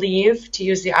they believe, to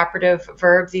use the operative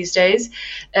verb these days,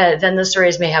 then the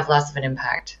stories may have less of an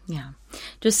impact. Yeah.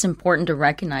 Just important to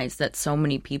recognize that so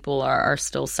many people are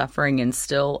still suffering and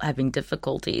still having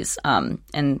difficulties,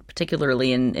 and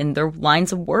particularly in their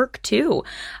lines of work, too.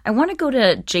 I want to go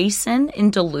to Jason in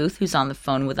Duluth, who's on the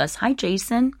phone with us. Hi,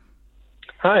 Jason.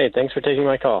 Hi, thanks for taking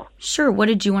my call. Sure. What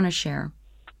did you want to share?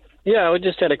 Yeah, I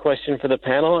just had a question for the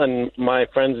panel, and my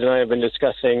friends and I have been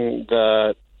discussing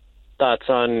the thoughts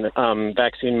on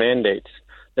vaccine mandates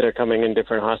that are coming in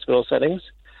different hospital settings,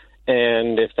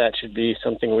 and if that should be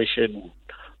something we should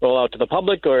roll out to the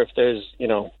public, or if there's,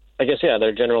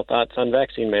 their general thoughts on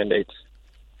vaccine mandates.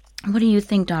 What do you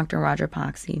think, Dr.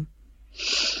 Rajapakse?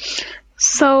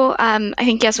 So I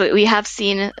think, yes, we have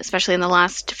seen, especially in the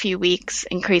last few weeks,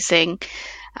 increasing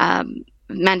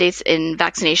mandates in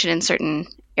vaccination in certain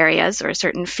areas or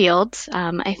certain fields.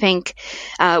 I think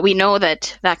we know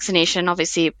that vaccination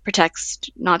obviously protects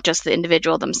not just the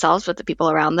individual themselves, but the people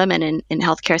around them. And in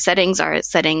healthcare settings are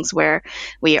settings where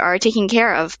we are taking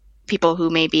care of people who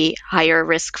may be higher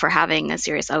risk for having a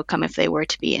serious outcome if they were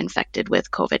to be infected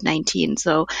with COVID-19.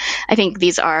 So I think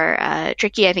these are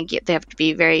tricky. I think they have to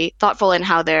be very thoughtful in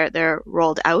how they're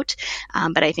rolled out.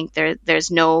 But I think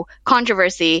there's no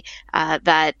controversy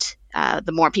that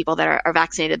the more people that are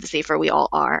vaccinated, the safer we all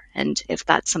are. And if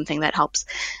that's something that helps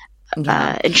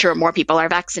ensure more people are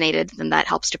vaccinated, then that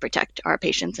helps to protect our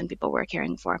patients and people we're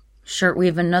caring for. Sure. We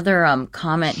have another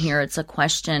comment here. It's a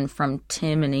question from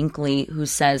Tim in Inkley who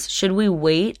says, should we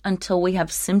wait until we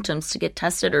have symptoms to get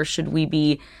tested, or should we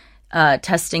be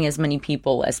testing as many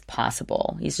people as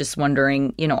possible? He's just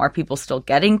wondering, are people still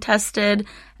getting tested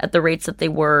at the rates that they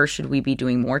were? Should we be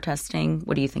doing more testing?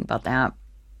 What do you think about that?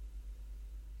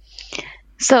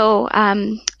 So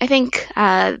I think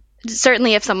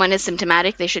certainly if someone is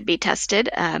symptomatic, they should be tested,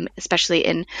 especially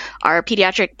in our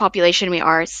pediatric population. We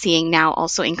are seeing now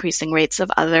also increasing rates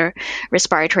of other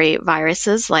respiratory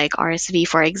viruses like RSV,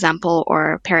 for example,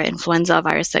 or parainfluenza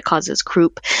virus that causes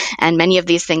croup. And many of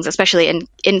these things, especially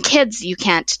in kids, you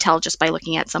can't tell just by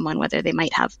looking at someone whether they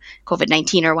might have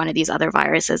COVID-19 or one of these other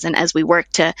viruses. And as we work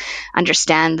to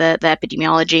understand the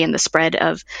epidemiology and the spread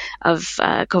of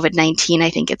COVID-19, I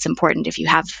think it's important if you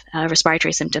have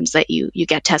respiratory symptoms that you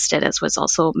get tested, as was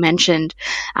also mentioned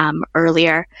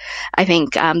earlier. I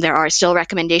think there are still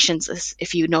recommendations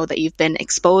if you know that you've been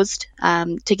exposed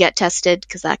to get tested,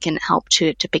 because that can help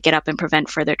to pick it up and prevent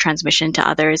further transmission to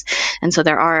others. And so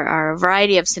there are a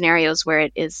variety of scenarios where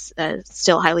it is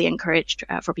still highly encouraged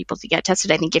for people to get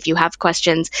tested. I think if you have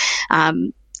questions,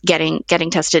 getting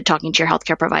tested, talking to your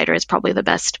healthcare provider is probably the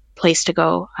best place to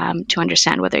go to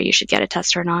understand whether you should get a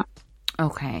test or not.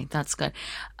 Okay, that's good.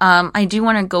 I do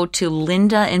want to go to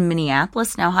Linda in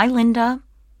Minneapolis now. Hi, Linda.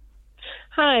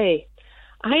 Hi.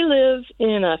 I live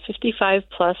in a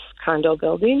 55-plus condo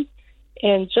building,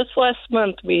 and just last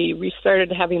month we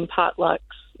restarted having potlucks,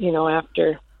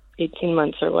 after 18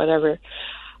 months or whatever.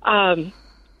 And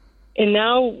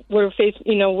now we're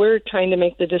trying to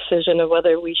make the decision of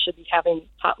whether we should be having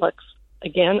potlucks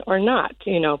again or not,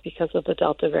 because of the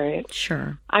Delta variant.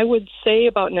 Sure. I would say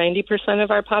about 90%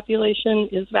 of our population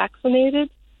is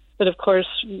vaccinated, but of course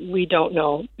we don't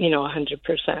know,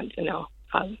 100%,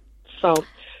 so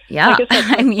yeah,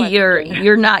 I mean,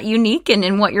 you're not unique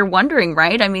in what you're wondering,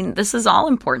 right? I mean, this is all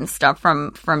important stuff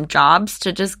from jobs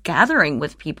to just gathering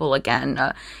with people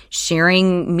again,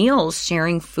 sharing meals,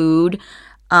 sharing food.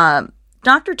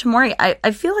 Dr. Tamori,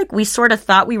 I feel like we sort of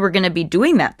thought we were going to be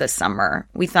doing that this summer.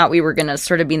 We thought we were going to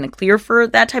sort of be in the clear for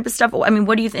that type of stuff. I mean,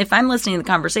 what do you think? If I'm listening to the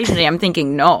conversation today, I'm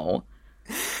thinking no,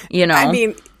 I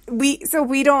mean,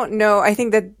 we don't know. I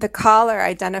think that the caller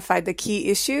identified the key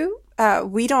issue.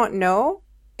 We don't know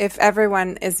if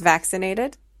everyone is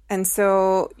vaccinated. And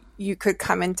so you could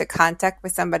come into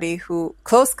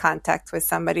close contact with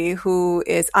somebody who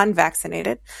is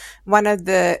unvaccinated. One of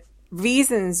the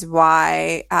reasons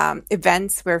why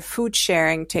events where food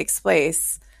sharing takes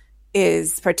place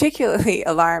is particularly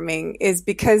alarming is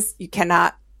because you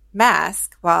cannot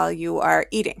mask while you are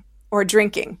eating or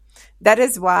drinking. That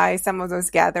is why some of those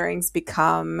gatherings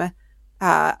become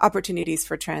opportunities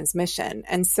for transmission.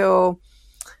 And so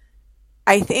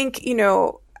I think,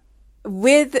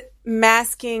 with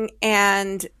masking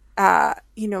and,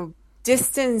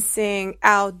 distancing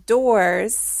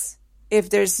outdoors, if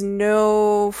there's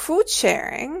no food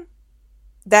sharing,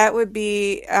 that would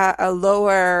be a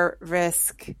lower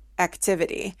risk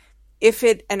activity.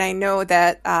 And I know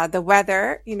that the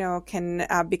weather, can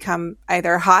become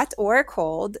either hot or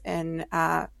cold in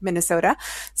Minnesota.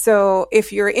 So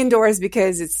if you're indoors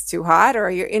because it's too hot or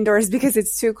you're indoors because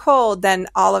it's too cold, then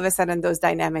all of a sudden those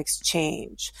dynamics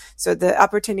change. So the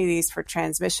opportunities for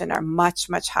transmission are much,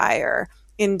 much higher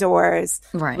indoors,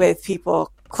 right, with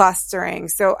people clustering.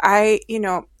 So I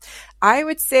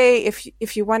would say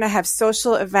if you want to have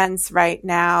social events right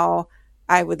now,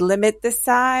 I would limit the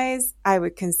size. I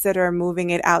would consider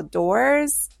moving it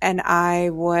outdoors, and I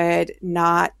would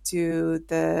not do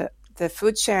the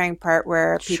food sharing part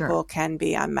where people can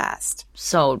be unmasked.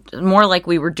 So more like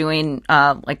we were doing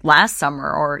like last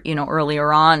summer or,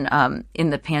 earlier on in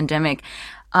the pandemic.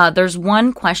 There's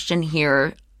one question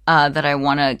here that I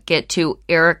want to get to.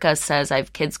 Erica says, I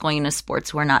have kids going into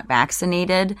sports who are not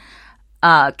vaccinated.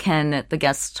 Can the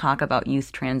guests talk about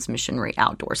youth transmission rate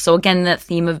outdoors? So again, that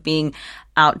theme of being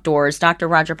outdoors. Dr.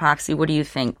 Rajapakse, what do you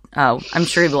think? I'm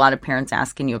sure you have a lot of parents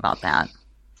asking you about that.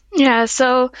 Yeah,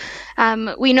 so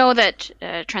we know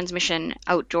that transmission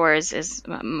outdoors is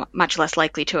much less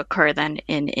likely to occur than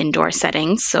in indoor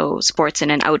settings. So sports in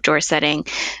an outdoor setting,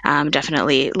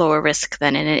 definitely lower risk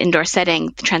than in an indoor setting.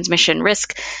 The transmission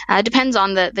risk depends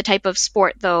on the type of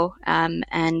sport, though,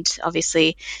 and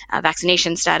obviously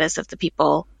vaccination status of the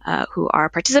people who are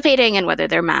participating and whether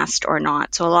they're masked or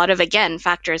not. So a lot of, again,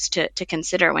 factors to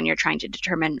consider when you're trying to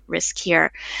determine risk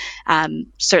here.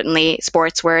 Certainly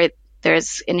sports where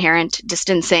there's inherent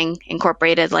distancing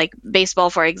incorporated, like baseball,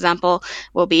 for example,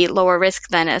 will be lower risk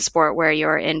than a sport where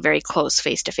you're in very close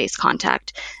face-to-face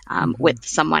contact with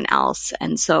someone else.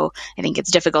 And so I think it's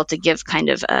difficult to give kind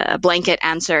of a blanket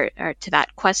answer to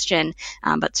that question.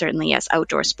 But certainly, yes,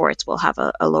 outdoor sports will have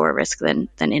a lower risk than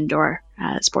indoor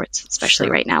sports,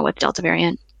 especially right now with Delta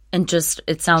variant. And just,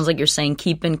 it sounds like you're saying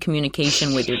keep in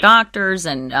communication with your doctors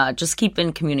and just keep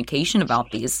in communication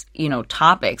about these,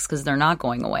 topics because they're not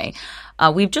going away.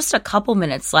 We've just a couple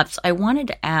minutes left. So I wanted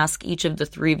to ask each of the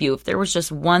three of you if there was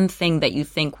just one thing that you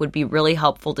think would be really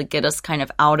helpful to get us kind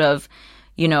of out of,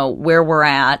 where we're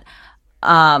at.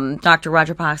 Dr.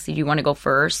 Rajapakse, do you want to go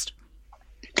first?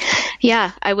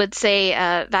 Yeah, I would say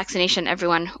vaccination.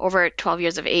 Everyone over 12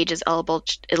 years of age is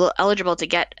eligible to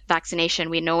get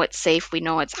vaccination. We know it's safe. We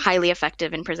know it's highly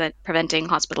effective in preventing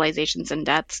hospitalizations and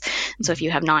deaths. And so if you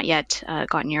have not yet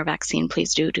gotten your vaccine,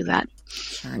 please do that.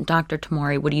 Sure. And Dr.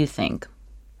 Tamori, what do you think?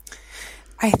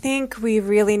 I think we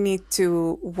really need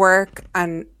to work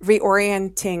on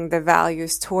reorienting the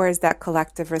values towards that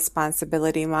collective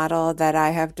responsibility model that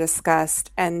I have discussed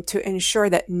and to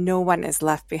ensure that no one is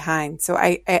left behind. So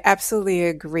I absolutely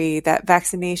agree that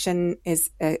vaccination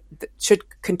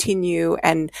should continue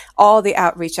and all the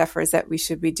outreach efforts that we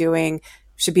should be doing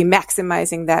should be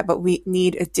maximizing that, but we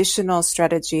need additional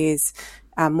strategies,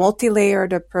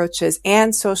 multi-layered approaches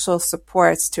and social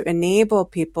supports to enable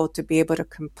people to be able to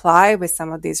comply with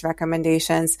some of these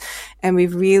recommendations. And we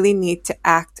really need to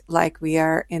act like we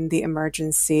are in the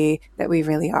emergency that we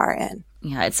really are in.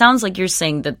 Yeah, it sounds like you're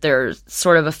saying that there's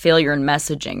sort of a failure in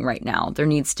messaging right now. There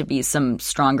needs to be some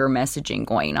stronger messaging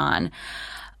going on.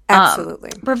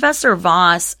 Absolutely. Professor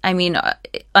Voss,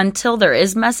 until there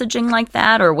is messaging like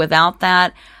that or without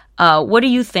that, what do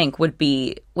you think would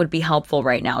be helpful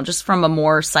right now, just from a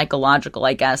more psychological,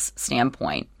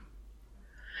 standpoint?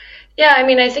 Yeah,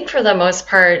 I think for the most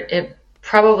part, it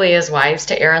probably is wise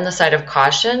to err on the side of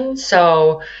caution.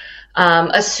 So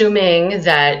assuming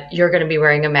that you're going to be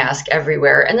wearing a mask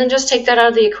everywhere, and then just take that out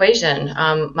of the equation.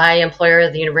 My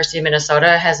employer, the University of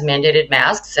Minnesota, has mandated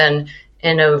masks, and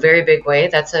in a very big way,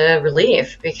 that's a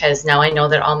relief because now I know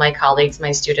that all my colleagues,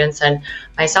 my students, and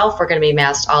myself are going to be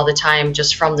masked all the time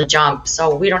just from the jump.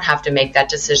 So we don't have to make that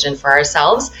decision for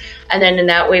ourselves. And then in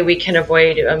that way, we can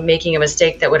avoid making a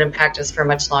mistake that would impact us for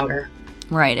much longer.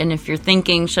 Right. And if you're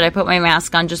thinking, should I put my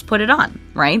mask on? Just put it on,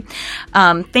 right?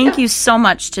 Thank you so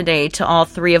much today to all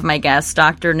three of my guests,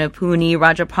 Dr. Nupuni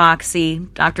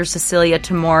Rajapakse, Dr. Cecilia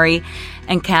Tamori,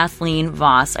 and Kathleen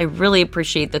Voss. I really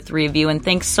appreciate the three of you, and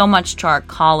thanks so much to our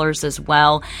callers as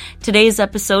well. Today's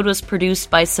episode was produced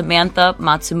by Samantha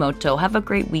Matsumoto. Have a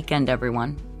great weekend,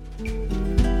 everyone.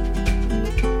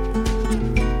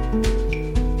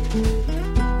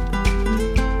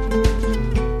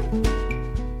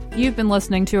 You've been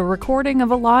listening to a recording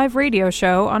of a live radio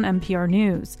show on NPR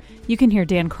News. You can hear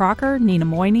Dan Crocker, Nina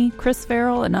Moyni, Chris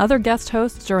Farrell, and other guest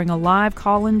hosts during a live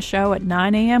call-in show at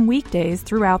 9 a.m. weekdays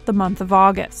throughout the month of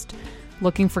August.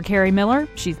 Looking for Carrie Miller?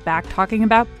 She's back talking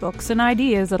about books and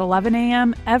ideas at 11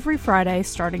 a.m. every Friday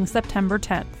starting September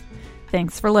 10th.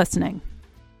 Thanks for listening.